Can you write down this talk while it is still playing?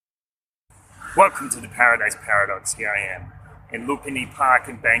Welcome to the Paradise Paradox. Here I am in Lumpini Park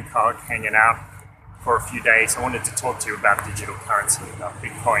in Bangkok, hanging out for a few days. I wanted to talk to you about digital currency, about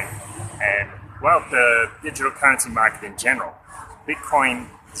Bitcoin, and, well, the digital currency market in general. Bitcoin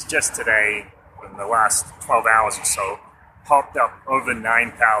is just today, in the last 12 hours or so, popped up over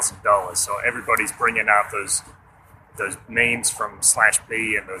 $9,000. So everybody's bringing out those memes from Slash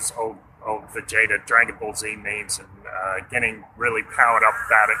B and those old Vegeta Dragon Ball Z memes and getting really powered up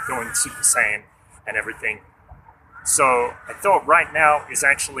about it, going Super Saiyan and everything. So I thought right now is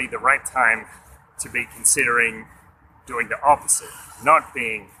actually the right time to be considering doing the opposite, not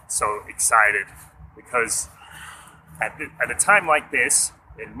being so excited, because at a time like this,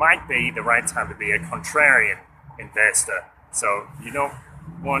 it might be the right time to be a contrarian investor. So you don't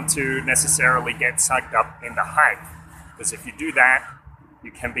want to necessarily get sucked up in the hype, because if you do that,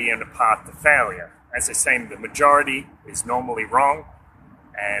 you can be on a path to failure. As I say, the majority is normally wrong,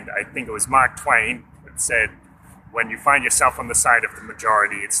 and I think it was Mark Twain that said, when you find yourself on the side of the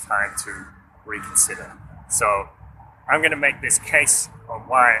majority, it's time to reconsider. So I'm going to make this case on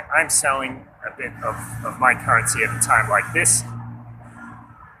why I'm selling a bit of my currency at a time like this.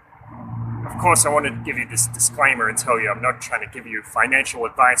 Of course, I wanted to give you this disclaimer and tell you I'm not trying to give you financial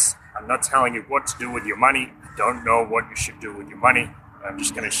advice. I'm not telling you what to do with your money. I don't know what you should do with your money. I'm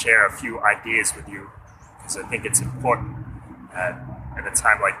just going to share a few ideas with you because I think it's important at a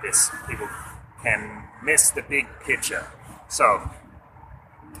time like this. People can miss the big picture. So,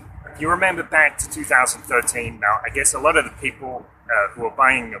 if you remember back to 2013, now I guess a lot of the people who are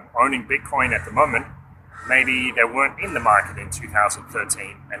buying or owning Bitcoin at the moment, maybe they weren't in the market in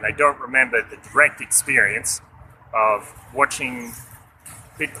 2013 and they don't remember the direct experience of watching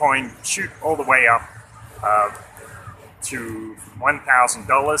Bitcoin shoot all the way up to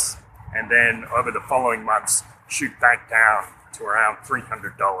 $1,000 and then over the following months shoot back down to around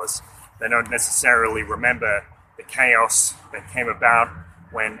 $300. They don't necessarily remember the chaos that came about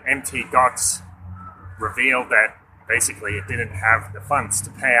when Mt. Gox revealed that basically it didn't have the funds to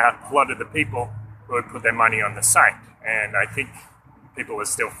pay out a lot of the people who had put their money on the site. And I think people are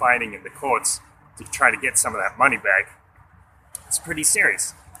still fighting in the courts to try to get some of that money back. It's pretty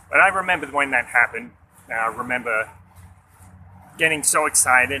serious. But I remember when that happened. I remember getting so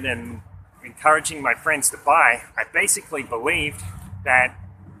excited and encouraging my friends to buy. I basically believed that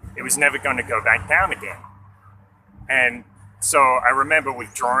it was never going to go back down again. And so I remember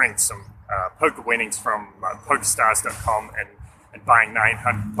withdrawing some poker winnings from PokerStars.com and buying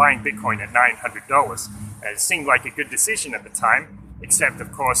Bitcoin at $900. And it seemed like a good decision at the time, except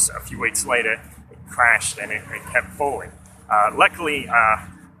of course a few weeks later it crashed and it kept falling. Luckily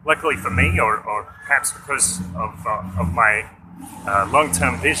for me, or perhaps because of my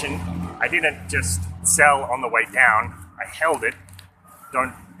long-term vision, I didn't just sell on the way down. I held it.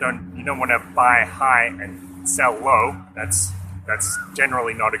 You don't want to buy high and sell low. That's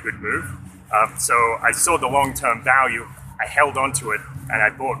generally not a good move. So I saw the long-term value. I held onto it and I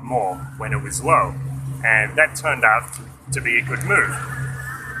bought more when it was low, and that turned out to be a good move.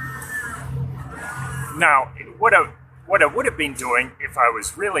 Now, what I would have been doing if I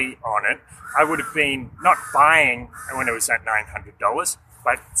was really on it, I would have been not buying when it was at $900,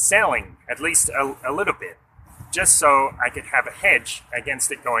 but selling at least a little bit, just so I could have a hedge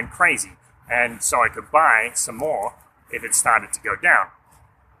against it going crazy, and so I could buy some more if it started to go down.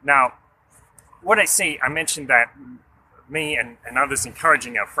 Now, what I see, I mentioned that me and others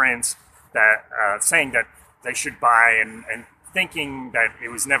encouraging our friends, that saying that they should buy and thinking that it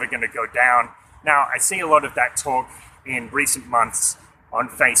was never going to go down. Now, I see a lot of that talk in recent months on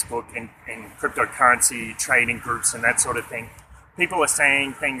Facebook and in cryptocurrency trading groups and that sort of thing. People are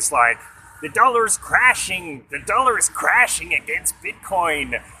saying things like, the dollar is crashing against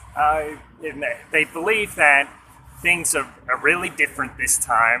Bitcoin. They believe that things are really different this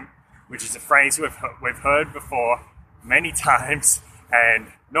time, which is a phrase we've heard before many times, and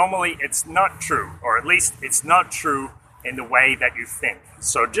normally it's not true, or at least it's not true in the way that you think.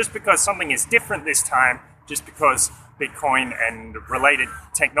 So just because something is different this time, just because Bitcoin and related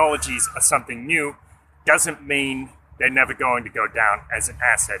technologies are something new, doesn't mean they're never going to go down as an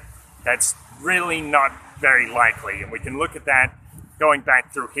asset. That's really not very likely, and we can look at that going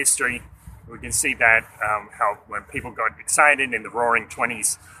back through history. We can see that how when people got excited in the roaring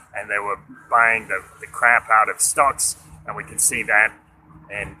 20s and they were buying the crap out of stocks, and we can see that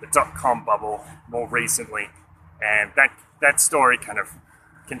in the dot-com bubble more recently, and that story kind of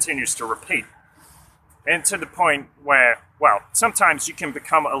continues to repeat. And to the point where, well, sometimes you can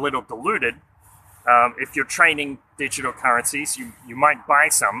become a little deluded. If you're trading digital currencies, you might buy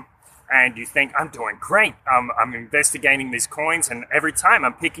some and you think, I'm doing great. I'm investigating these coins, and every time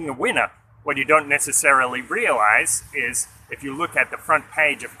I'm picking a winner. what you don't necessarily realize is if you look at the front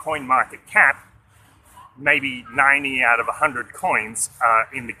page of CoinMarketCap, maybe 90 out of 100 coins are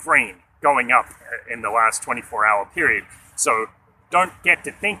in the green, going up in the last 24-hour period. So don't get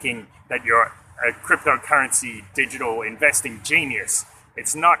to thinking that you're a cryptocurrency digital investing genius.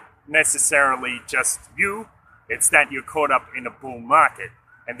 It's not necessarily just you, it's that you're caught up in a bull market.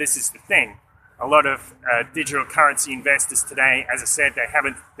 And this is the thing. A lot of digital currency investors today, as I said,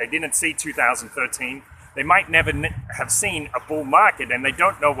 they didn't see 2013. They might never have seen a bull market, and they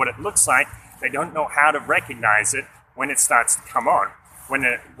don't know what it looks like. They don't know how to recognize it when it starts to come on,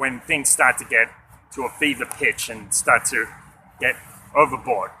 when things start to get to a fever pitch and start to get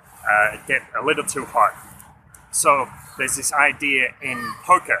overboard, get a little too hot. So there's this idea in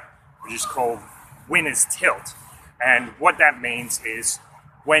poker, which is called winner's tilt. And what that means is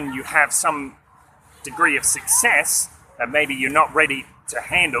when you have some degree of success that maybe you're not ready to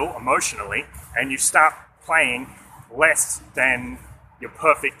handle emotionally, and you start playing less than your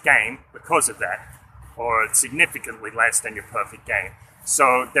perfect game because of that, or significantly less than your perfect game.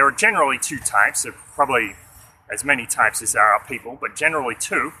 So there are generally two types, of probably as many types as there are people, but generally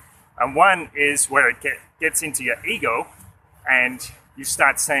two. And one is where it gets into your ego, and you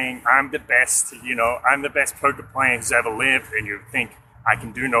start saying, I'm the best, I'm the best poker player who's ever lived, and you think, I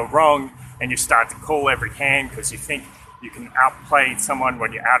can do no wrong, and you start to call every hand because you think you can outplay someone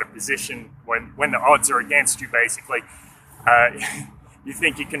when you're out of position, when the odds are against you, basically. You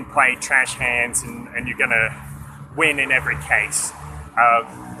think you can play trash hands and you're going to win in every case.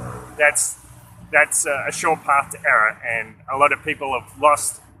 That's a short path to error, and a lot of people have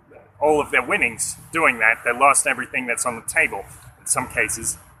lost all of their winnings doing that. They lost everything that's on the table, in some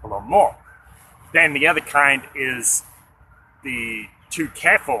cases a lot more. Then the other kind is the too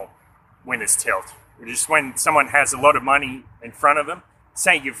careful winner's tilt, which is when someone has a lot of money in front of them.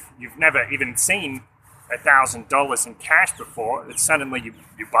 Say you've never even seen $1,000 in cash before, that suddenly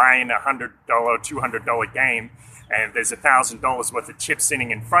you buy in $100, $200 game, and there's $1,000 worth of chips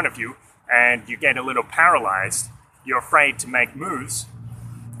sitting in front of you, and you get a little paralyzed. You're afraid to make moves,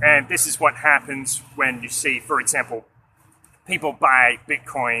 and this is what happens when you see, for example, people buy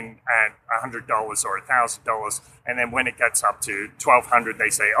Bitcoin at $100 or $1,000, and then when it gets up to $1,200, they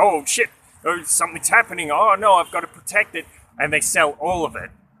say, "Oh shit, something's happening. Oh no, I've got to protect it," and they sell all of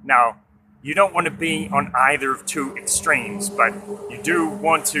it. Now, you don't want to be on either of two extremes, but you do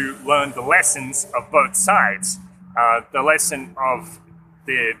want to learn the lessons of both sides. The lesson of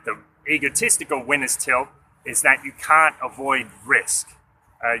the egotistical winner's tilt is that you can't avoid risk.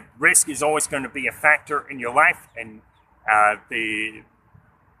 Risk is always going to be a factor in your life, and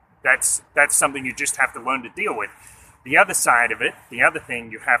that's something you just have to learn to deal with. The other side of it, the other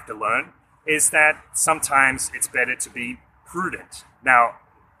thing you have to learn, is that sometimes it's better to be prudent. Now,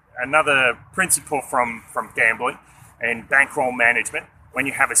 another principle from gambling and bankroll management, when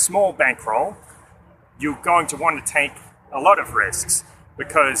you have a small bankroll, you're going to want to take a lot of risks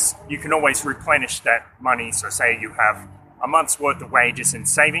because you can always replenish that money. So say you have a month's worth of wages in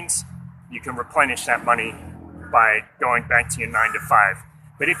savings, you can replenish that money by going back to your 9 to 5.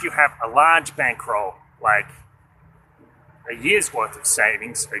 But if you have a large bankroll, like a year's worth of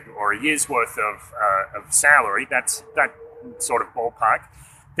savings or a year's worth of salary, that's that sort of ballpark,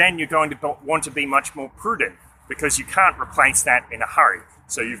 then you're going to want to be much more prudent because you can't replace that in a hurry.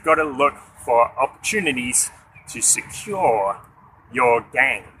 So you've got to look for opportunities to secure your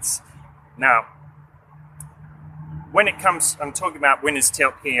gains. Now, when it comes, I'm talking about winner's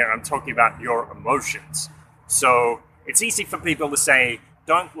tilt here, I'm talking about your emotions. So it's easy for people to say,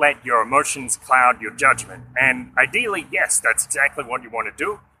 don't let your emotions cloud your judgment. And ideally, yes, that's exactly what you want to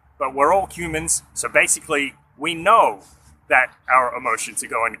do. But we're all humans, so basically we know that our emotions are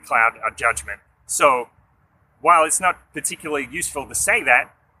going to cloud our judgment. So while it's not particularly useful to say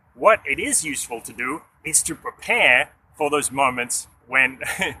that, what it is useful to do is to prepare for those moments when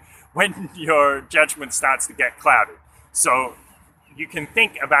when your judgment starts to get clouded. So you can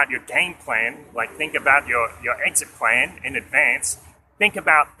think about your game plan, like think about your exit plan in advance. Think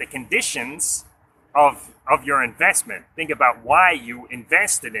about the conditions of your investment. Think about why you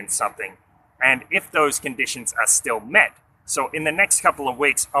invested in something, and if those conditions are still met. So in the next couple of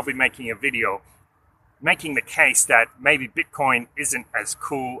weeks, I'll be making a video making the case that maybe Bitcoin isn't as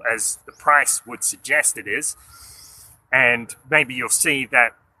cool as the price would suggest it is. And maybe you'll see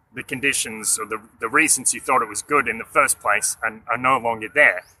that the conditions or the reasons you thought it was good in the first place are no longer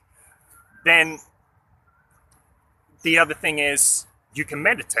there. Then the other thing is you can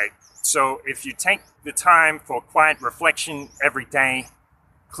meditate. So if you take the time for quiet reflection every day,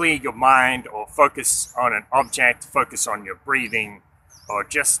 clear your mind or focus on an object, focus on your breathing, or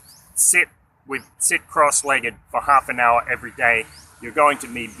just sit sit cross-legged for half an hour every day, you're going to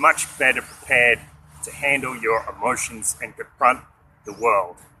be much better prepared to handle your emotions and confront the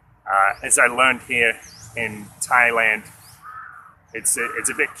world. As I learned here in Thailand, it's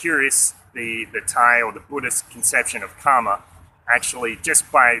a bit curious, the Thai or the Buddhist conception of karma. Actually,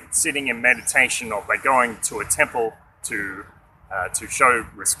 just by sitting in meditation or by going to a temple to show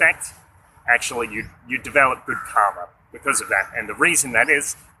respect, actually you develop good karma because of that. And the reason that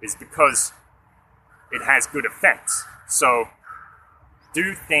is because it has good effects. So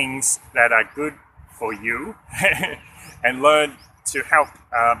do things that are good for you and learn to help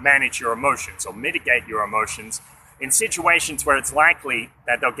manage your emotions or mitigate your emotions in situations where it's likely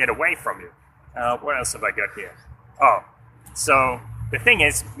that they'll get away from you. What else have I got here? Oh, so the thing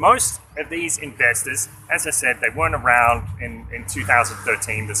is, most of these investors, as I said, they weren't around in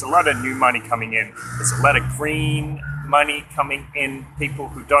 2013. There's a lot of new money coming in. There's a lot of green money coming in, people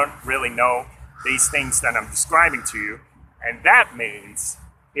who don't really know these things that I'm describing to you. And that means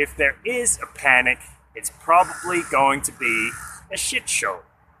if there is a panic, it's probably going to be a shit show.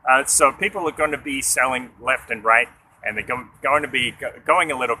 So people are going to be selling left and right, and they're going to be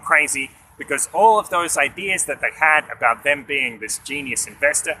going a little crazy, because all of those ideas that they had about them being this genius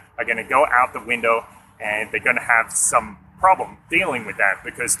investor are going to go out the window, and they're going to have some problem dealing with that,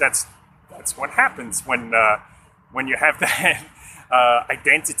 because that's what happens when you have that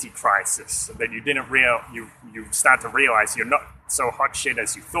identity crisis, that you start to realize you're not so hot shit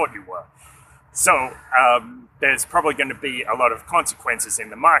as you thought you were. So there's probably going to be a lot of consequences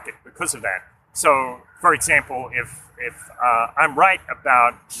in the market because of that. So, for example, if I'm right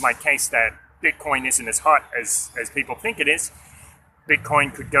about my case that Bitcoin isn't as hot as people think it is,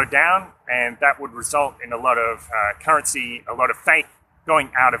 Bitcoin could go down, and that would result in a lot of currency, a lot of faith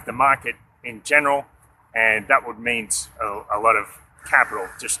going out of the market in general, and that would mean a lot of capital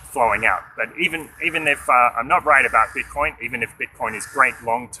just flowing out. But even if I'm not right about Bitcoin, even if Bitcoin is great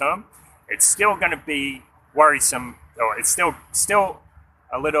long term, it's still going to be worrisome, or it's still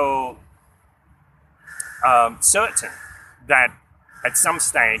a little certain that at some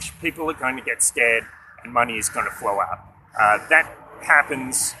stage people are going to get scared and money is going to flow out. That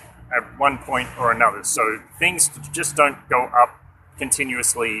happens at one point or another. So things just don't go up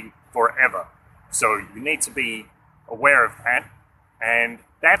continuously forever. So you need to be aware of that. And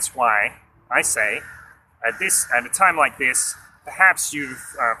that's why I say at a time like this, perhaps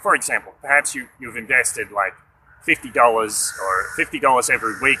for example, you've invested like $50 or $50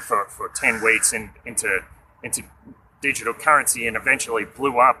 every week for 10 weeks into digital currency, and eventually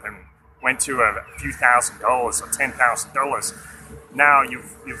blew up and went to a few $1,000s or $10,000. Now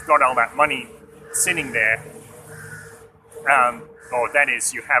you've got all that money sitting there, or that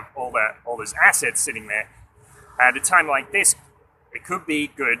is, you have all those assets sitting there. At a time like this, it could be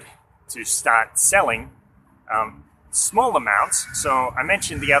good to start selling small amounts. So I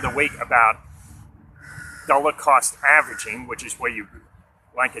mentioned the other week about dollar cost averaging, which is where you,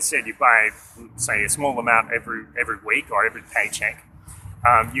 like I said, you buy, say, a small amount every week or every paycheck.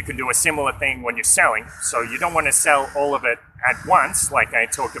 You can do a similar thing when you're selling. So you don't want to sell all of it at once, like I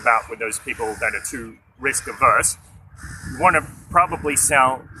talked about with those people that are too risk averse. You want to probably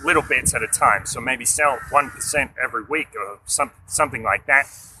sell little bits at a time. So maybe sell 1% every week or something like that.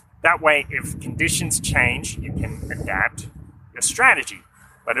 That way, if conditions change, you can adapt your strategy.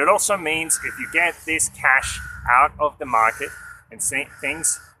 But it also means if you get this cash out of the market and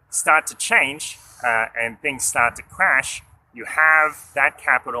things start to change and things start to crash, you have that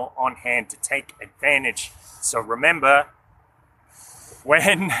capital on hand to take advantage. So remember,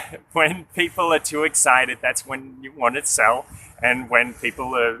 when people are too excited, that's when you want to sell. And when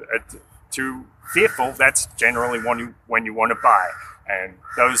people are too fearful, that's generally when you want to buy. And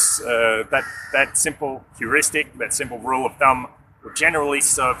those that simple heuristic, that simple rule of thumb will generally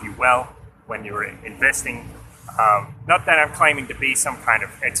serve you well when you're investing. Not that I'm claiming to be some kind of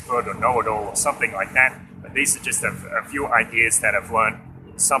expert or know-it-all or something like that, but these are just a few ideas that I've learned,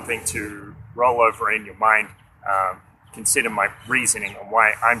 something to roll over in your mind. Consider my reasoning on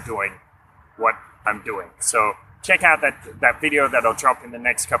why I'm doing what I'm doing. So check out that video that I'll drop in the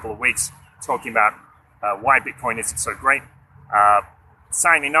next couple of weeks, talking about why Bitcoin isn't so great.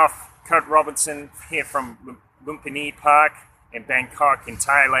 Signing off, Kurt Robinson here from Lumpini Park in Bangkok in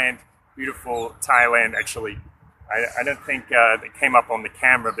Thailand. Beautiful Thailand, actually. I don't think they came up on the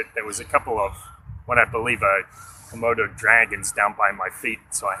camera, but there was a couple of what I believe are Komodo dragons down by my feet,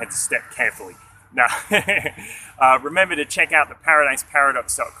 so I had to step carefully. Now, remember to check out the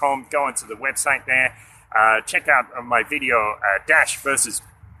paradiseparadox.com. Go onto the website there. Check out my video, Dash versus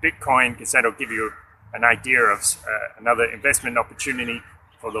Bitcoin, because that'll give you an idea of another investment opportunity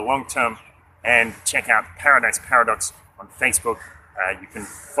for the long term. and check out Paradise Paradox on Facebook. You can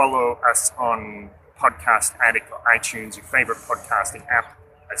follow us on Podcast Addict or iTunes, your favorite podcasting app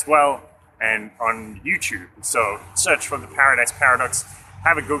as well, and on YouTube. So search for the Paradise Paradox.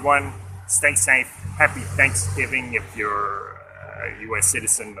 Have a good one. Stay safe. Happy Thanksgiving if you're a US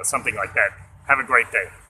citizen or something like that. Have a great day.